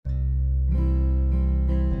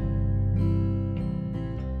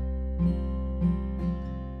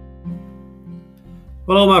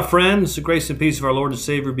Hello, my friends. The grace and peace of our Lord and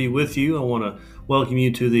Savior be with you. I want to welcome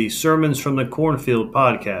you to the Sermons from the Cornfield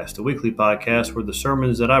podcast, a weekly podcast where the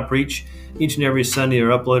sermons that I preach each and every Sunday are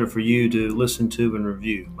uploaded for you to listen to and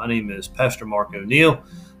review. My name is Pastor Mark O'Neill,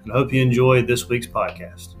 and I hope you enjoyed this week's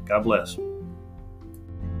podcast. God bless. The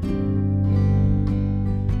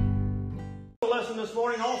lesson this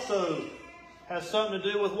morning also has something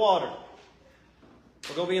to do with water.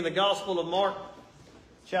 We're going to be in the Gospel of Mark,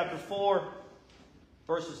 chapter 4.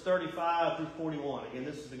 Verses 35 through 41. Again,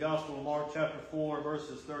 this is the Gospel of Mark, chapter 4,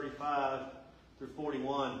 verses 35 through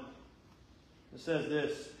 41. It says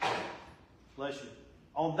this, bless you.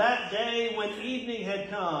 On that day when evening had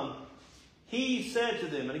come, he said to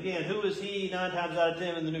them, and again, who is he 9 times out of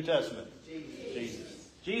 10 in the New Testament? Jesus.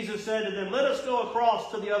 Jesus said to them, let us go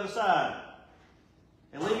across to the other side.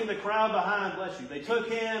 And leaving the crowd behind, bless you, they took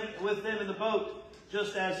him with them in the boat,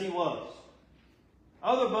 just as he was.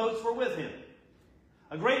 Other boats were with him.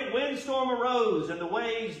 A great windstorm arose, and the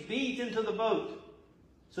waves beat into the boat,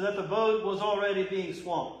 so that the boat was already being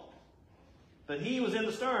swamped. But he was in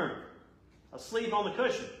the stern, asleep on the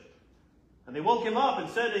cushion. And they woke him up and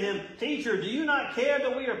said to him, Teacher, do you not care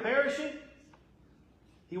that we are perishing?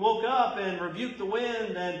 He woke up and rebuked the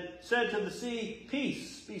wind and said to the sea,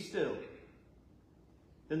 Peace, be still.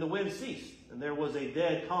 Then the wind ceased, and there was a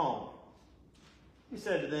dead calm. He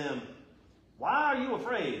said to them, Why are you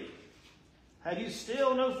afraid? Have you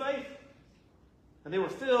still no faith? And they were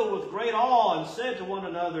filled with great awe and said to one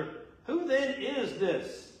another, Who then is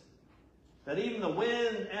this, that even the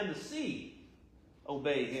wind and the sea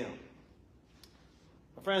obey him?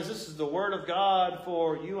 My friends, this is the word of God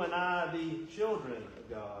for you and I, the children of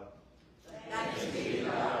God. Thanks be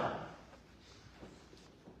to God.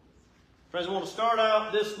 Friends, I want to start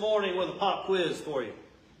out this morning with a pop quiz for you.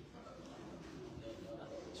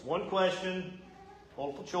 It's one question,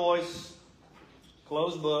 multiple choice.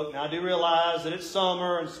 Closed book. Now, I do realize that it's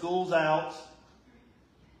summer and school's out.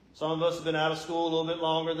 Some of us have been out of school a little bit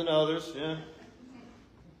longer than others. Yeah.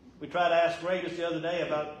 We tried to ask Regis the other day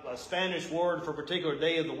about a Spanish word for a particular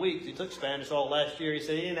day of the week. He took Spanish all last year. He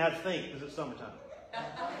said he didn't have to think because it's summertime.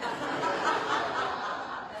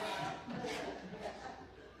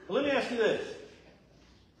 But let me ask you this.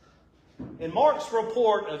 In Mark's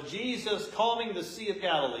report of Jesus calming the Sea of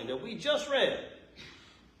Galilee that we just read,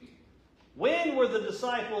 when were the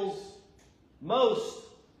disciples most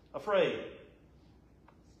afraid?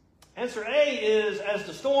 Answer A is as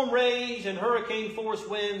the storm raged and hurricane-force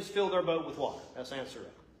winds filled their boat with water. That's answer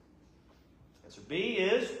A. Answer B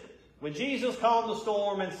is when Jesus calmed the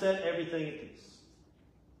storm and set everything at peace.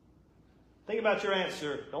 Think about your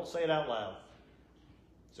answer. Don't say it out loud.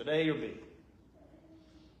 Is it A or B?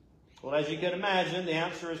 Well, as you can imagine, the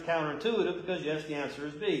answer is counterintuitive because, yes, the answer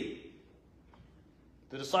is B.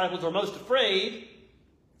 The disciples were most afraid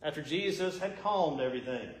after Jesus had calmed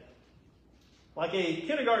everything. Like a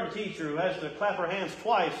kindergarten teacher who has to clap her hands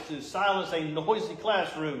twice to silence a noisy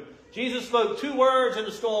classroom, Jesus spoke 2 words and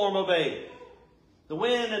the storm obeyed. The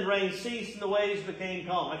wind and rain ceased and the waves became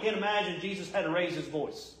calm. I can't imagine Jesus had to raise his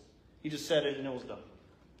voice. He just said it and it was done.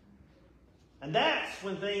 And that's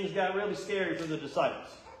when things got really scary for the disciples.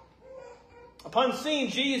 Upon seeing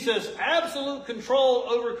Jesus' absolute control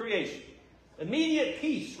over creation, immediate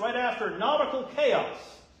peace right after nautical chaos,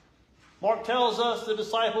 Mark tells us the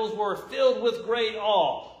disciples were filled with great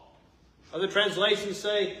awe. Other translations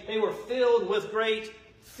say they were filled with great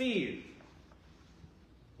fear.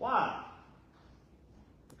 Why?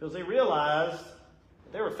 Because they realized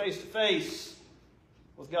that they were face to face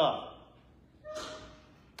with God.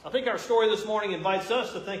 I think our story this morning invites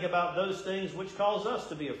us to think about those things which cause us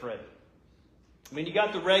to be afraid. I mean, you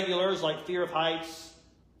got the regulars like fear of heights,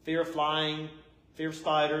 fear of flying, fear of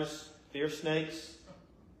spiders, fear of snakes.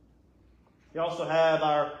 You also have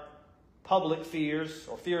our public fears,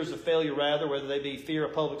 or fears of failure rather, whether they be fear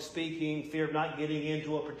of public speaking, fear of not getting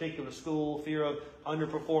into a particular school, fear of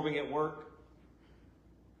underperforming at work.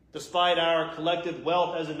 Despite our collective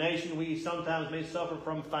wealth as a nation, we sometimes may suffer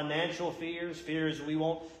from financial fears, fears we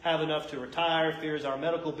won't have enough to retire, fears our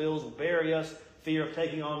medical bills will bury us, fear of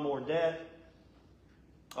taking on more debt.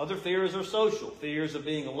 Other fears are social, fears of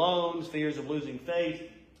being alone, fears of losing faith,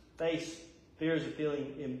 fears of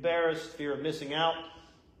feeling embarrassed, fear of missing out.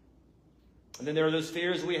 And then there are those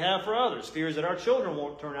fears we have for others, fears that our children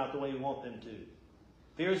won't turn out the way we want them to.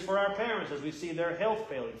 Fears for our parents as we see their health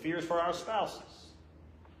failing, fears for our spouses.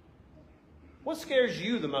 What scares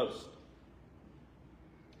you the most?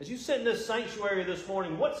 As you sit in this sanctuary this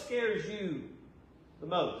morning, what scares you the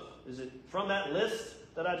most? Is it from that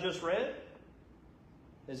list that I just read?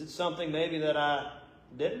 Is it something maybe that I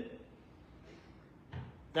didn't?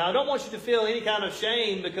 Now, I don't want you to feel any kind of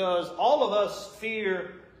shame because all of us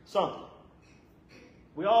fear something.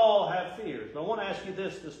 We all have fears. But I want to ask you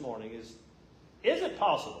this morning is it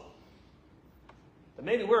possible that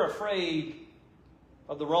maybe we're afraid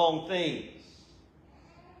of the wrong things?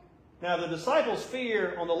 Now, the disciples'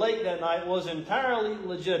 fear on the lake that night was entirely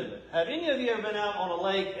legitimate. Have any of you ever been out on a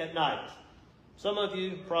lake at night? Some of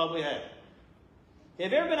you probably have.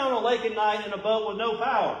 Have you ever been on a lake at night in a boat with no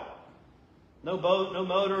power? No boat, no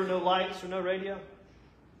motor, no lights, or no radio?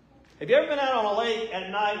 Have you ever been out on a lake at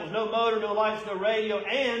night with no motor, no lights, no radio,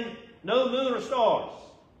 and no moon or stars?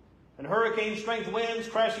 And hurricane-strength winds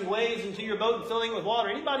crashing waves into your boat and filling it with water?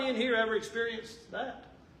 Anybody in here ever experienced that?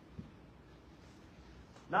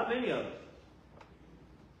 Not many of us.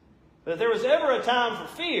 But if there was ever a time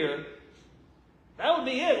for fear, that would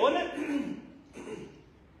be it, wouldn't it?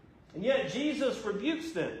 And yet Jesus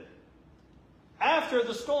rebukes them after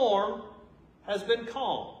the storm has been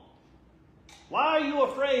calm. Why are you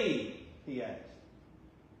afraid? He asked.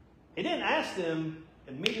 He didn't ask them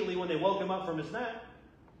immediately when they woke him up from his nap.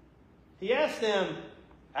 He asked them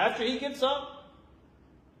after he gets up,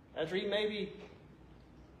 after he maybe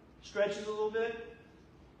stretches a little bit,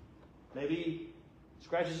 maybe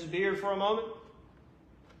scratches his beard for a moment,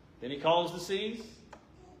 then he calms the seas.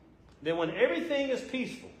 Then when everything is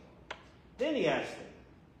peaceful, then he asks them,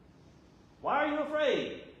 why are you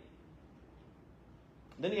afraid?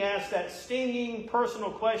 Then he asks that stinging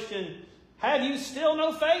personal question, have you still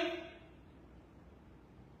no faith?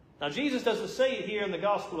 Now, Jesus doesn't say it here in the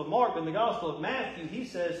Gospel of Mark, but in the Gospel of Matthew, he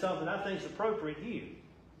says something I think is appropriate here.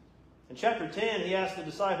 In chapter 10, he asks the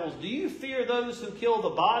disciples, do you fear those who kill the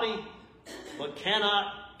body but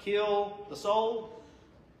cannot kill the soul?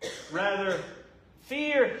 Rather,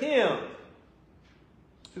 fear him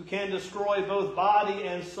who can destroy both body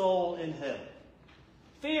and soul in hell.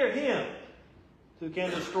 Fear him who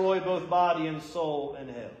can destroy both body and soul in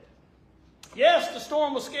hell. Yes, the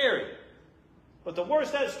storm was scary, but the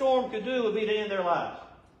worst that storm could do would be to end their lives.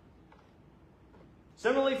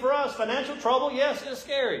 Similarly for us, financial trouble, yes, is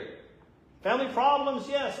scary. Family problems,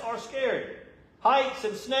 yes, are scary. Heights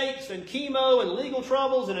and snakes and chemo and legal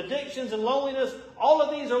troubles and addictions and loneliness, all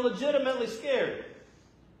of these are legitimately scary.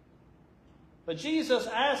 But Jesus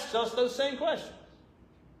asks us those same questions.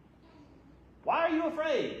 Why are you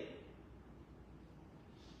afraid?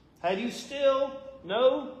 Have you still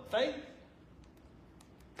no faith?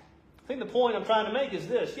 I think the point I'm trying to make is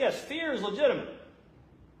this. Yes, fear is legitimate.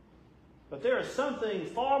 But there is something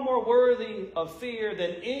far more worthy of fear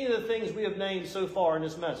than any of the things we have named so far in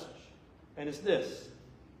this message. And it's this: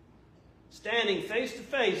 standing face to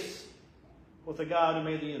face with the God who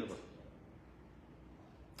made the universe.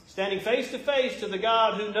 Standing face to face to the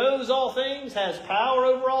God who knows all things, has power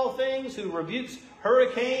over all things, who rebukes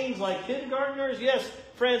hurricanes like kindergartners. Yes,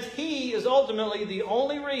 friends, he is ultimately the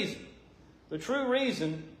only reason, the true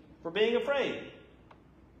reason for being afraid.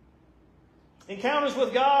 Encounters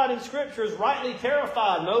with God in Scriptures rightly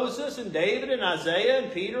terrified Moses and David and Isaiah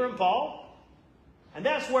and Peter and Paul. And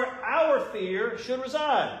that's where our fear should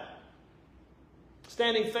reside.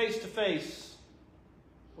 Standing face to face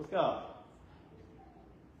with God.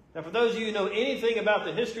 Now, for those of you who know anything about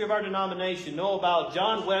the history of our denomination, know about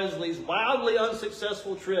John Wesley's wildly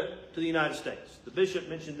unsuccessful trip to the United States. The bishop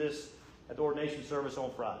mentioned this at the ordination service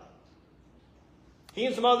on Friday. He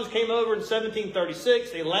and some others came over in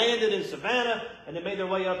 1736. They landed in Savannah, and they made their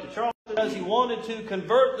way up to Charleston because he wanted to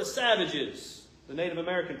convert the savages, the Native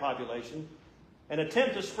American population, and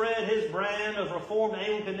attempt to spread his brand of Reformed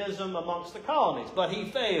Anglicanism amongst the colonies. But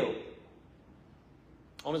he failed.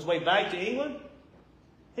 On his way back to England,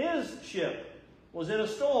 his ship was in a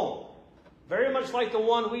storm, very much like the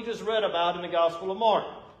one we just read about in the Gospel of Mark.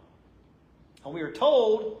 And we are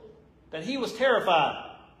told that he was terrified.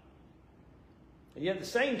 And yet at the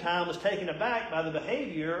same time was taken aback by the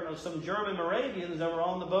behavior of some German Moravians that were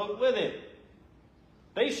on the boat with him.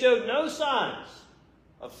 They showed no signs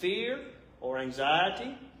of fear or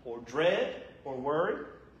anxiety or dread or worry.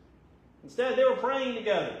 Instead, they were praying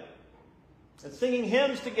together and singing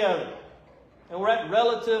hymns together, and were at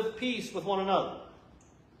relative peace with one another.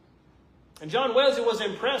 And John Wesley was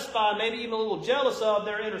impressed by, maybe even a little jealous of,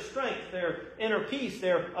 their inner strength, their inner peace,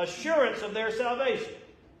 their assurance of their salvation.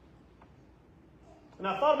 And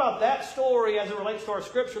I thought about that story as it relates to our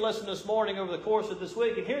scripture lesson this morning over the course of this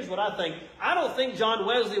week, and here's what I think. I don't think John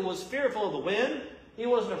Wesley was fearful of the wind. He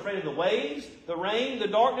wasn't afraid of the waves, the rain, the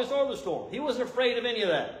darkness, or the storm. He wasn't afraid of any of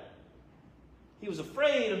that. He was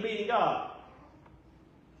afraid of meeting God,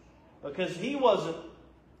 because he wasn't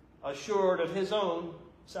assured of his own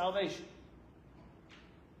salvation.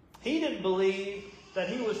 He didn't believe that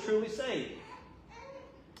he was truly saved.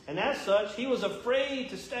 And as such, he was afraid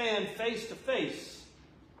to stand face to face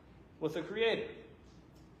with the Creator.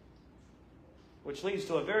 Which leads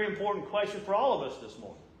to a very important question for all of us this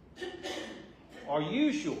morning. Are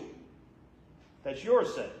you sure that you're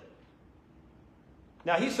saved?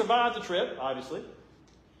 Now, he survived the trip, obviously.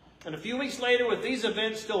 And a few weeks later, with these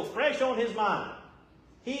events still fresh on his mind,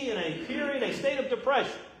 he, in a state of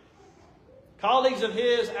depression, colleagues of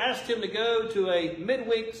his asked him to go to a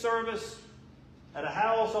midweek service at a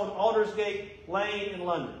house on Aldersgate Lane in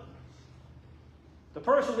London. The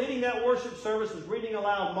person leading that worship service was reading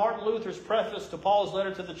aloud Martin Luther's preface to Paul's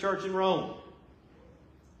letter to the church in Rome.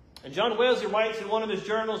 And John Wesley writes in one of his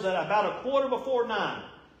journals that about 9:15,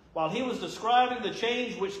 while he was describing the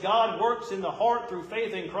change which God works in the heart through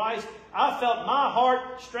faith in Christ, I felt my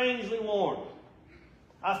heart strangely warmed.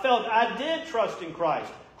 I felt I did trust in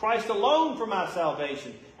Christ, Christ alone for my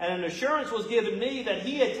salvation, and an assurance was given me that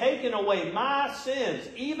he had taken away my sins,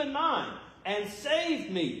 even mine, and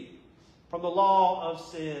saved me from the law of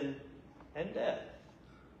sin and death.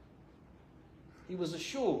 He was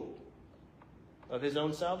assured of his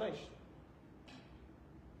own salvation.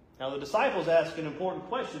 Now the disciples ask an important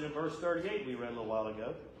question in verse 38 we read a little while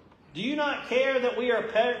ago. Do you not care that we are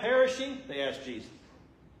perishing? They asked Jesus.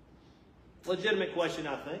 Legitimate question,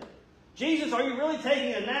 I think. Jesus, are you really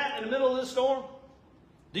taking a nap in the middle of this storm?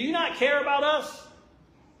 Do you not care about us?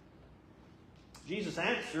 Jesus'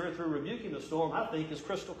 answer through rebuking the storm, I think, is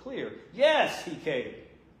crystal clear. Yes, he cared.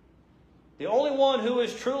 The only one who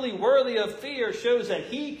is truly worthy of fear shows that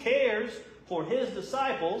he cares for his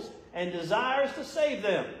disciples and desires to save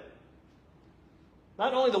them.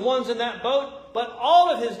 Not only the ones in that boat, but all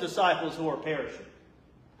of his disciples who are perishing.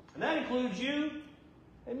 And that includes you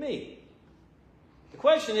and me. The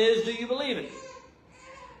question is, do you believe it?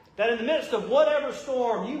 That in the midst of whatever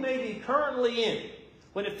storm you may be currently in,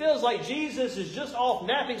 when it feels like Jesus is just off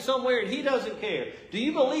napping somewhere and he doesn't care, do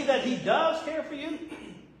you believe that he does care for you?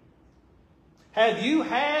 Have you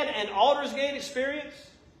had an Aldersgate experience?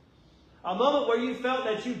 A moment where you felt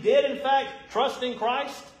that you did, in fact, trust in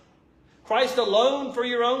Christ? Christ alone for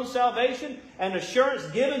your own salvation? An assurance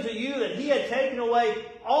given to you that he had taken away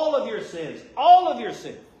all of your sins,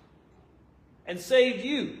 and saved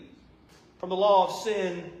you from the law of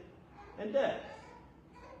sin and death.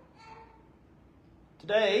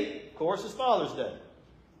 Today, of course, is Father's Day.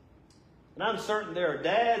 And I'm certain there are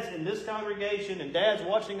dads in this congregation and dads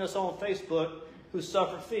watching us on Facebook who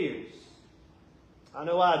suffer fears. I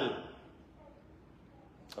know I do.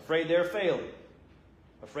 Afraid they're failing.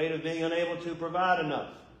 Afraid of being unable to provide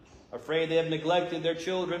enough. Afraid they have neglected their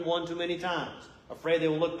children one too many times. Afraid they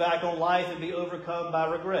will look back on life and be overcome by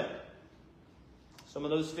regret. Some of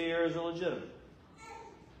those fears are legitimate.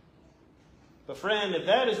 But friend, if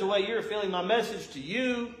that is the way you're feeling, my message to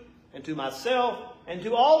you and to myself and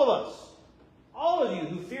to all of us, all of you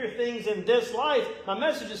who fear things in this life, my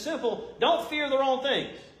message is simple. Don't fear the wrong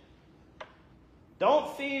things.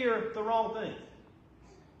 Don't fear the wrong things.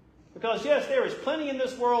 Because yes, there is plenty in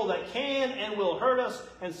this world that can and will hurt us,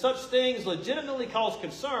 and such things legitimately cause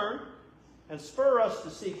concern and spur us to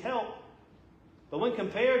seek help. But when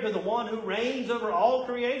compared to the one who reigns over all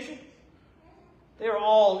creation, they are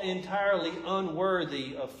all entirely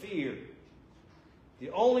unworthy of fear.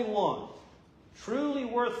 The only one truly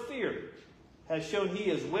worth fearing has shown he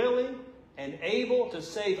is willing and able to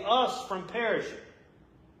save us from perishing.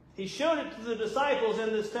 He showed it to the disciples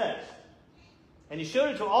in this text. And he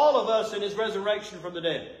showed it to all of us in his resurrection from the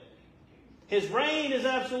dead. His reign is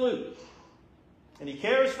absolute. And he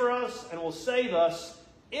cares for us and will save us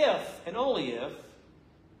if, and only if,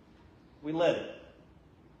 we let it.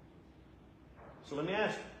 So let me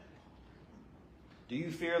ask you, do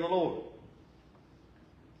you fear the Lord?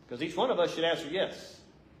 Because each one of us should answer yes.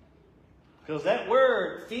 Because that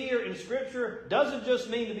word, fear, in Scripture doesn't just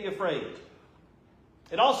mean to be afraid.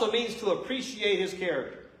 It also means to appreciate his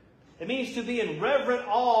character. It means to be in reverent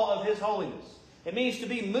awe of his holiness. It means to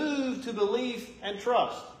be moved to belief and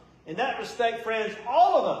trust. In that respect, friends,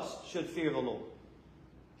 all of us should fear the Lord.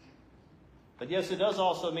 But yes, it does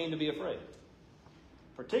also mean to be afraid.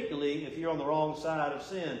 Particularly if you're on the wrong side of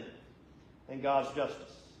sin and God's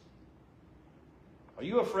justice. Are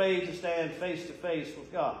you afraid to stand face to face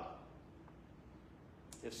with God?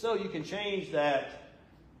 If so, you can change that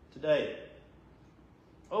today.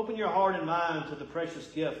 Open your heart and mind to the precious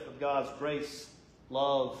gift of God's grace,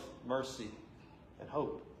 love, mercy, and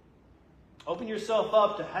hope. Open yourself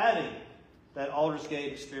up to having that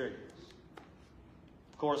Aldersgate experience.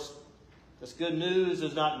 Of course, this good news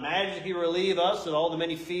does not magically relieve us of all the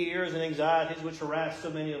many fears and anxieties which harass so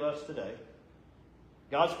many of us today.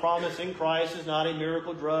 God's promise in Christ is not a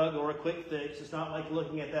miracle drug or a quick fix. It's not like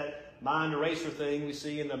looking at that mind eraser thing we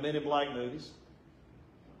see in the Men in Black movies.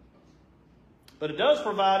 But it does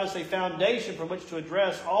provide us a foundation from which to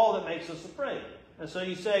address all that makes us afraid. And so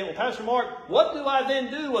you say, well, Pastor Mark, what do I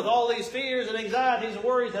then do with all these fears and anxieties and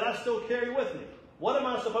worries that I still carry with me? What am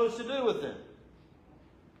I supposed to do with them?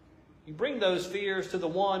 You bring those fears to the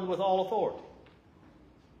one with all authority.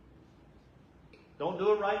 Don't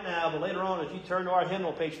do it right now, but later on, if you turn to our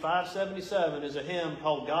hymnal, page 577 is a hymn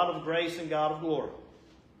called God of Grace and God of Glory.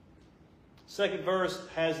 Second verse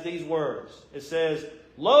has these words. It says,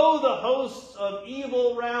 "Lo, the hosts of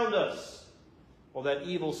evil round us," or that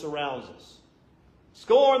evil surrounds us.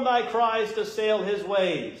 "Scorn thy Christ, assail his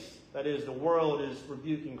ways." That is, the world is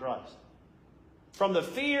rebuking Christ. "From the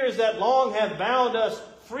fears that long have bound us,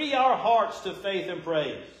 free our hearts to faith and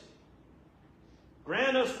praise.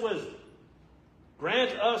 Grant us wisdom.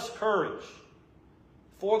 Grant us courage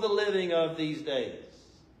for the living of these days."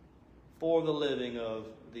 For the living of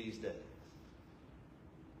these days.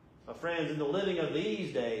 My friends, in the living of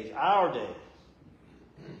these days, our days,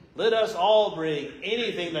 let us all bring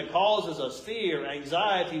anything that causes us fear,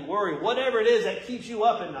 anxiety, worry, whatever it is that keeps you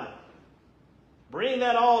up at night. Bring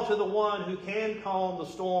that all to the one who can calm the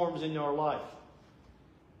storms in your life.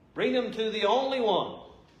 Bring them to the only one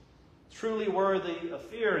truly worthy of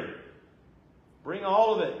fearing. Bring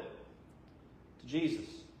all of it to Jesus.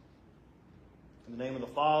 In the name of the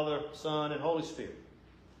Father, Son, and Holy Spirit.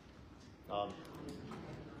 Amen.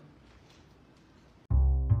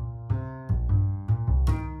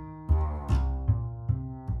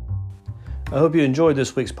 I hope you enjoyed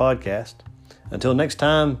this week's podcast. Until next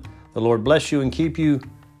time, the Lord bless you and keep you.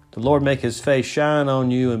 The Lord make his face shine on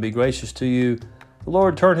you and be gracious to you. The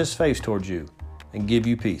Lord turn his face towards you and give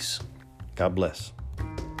you peace. God bless.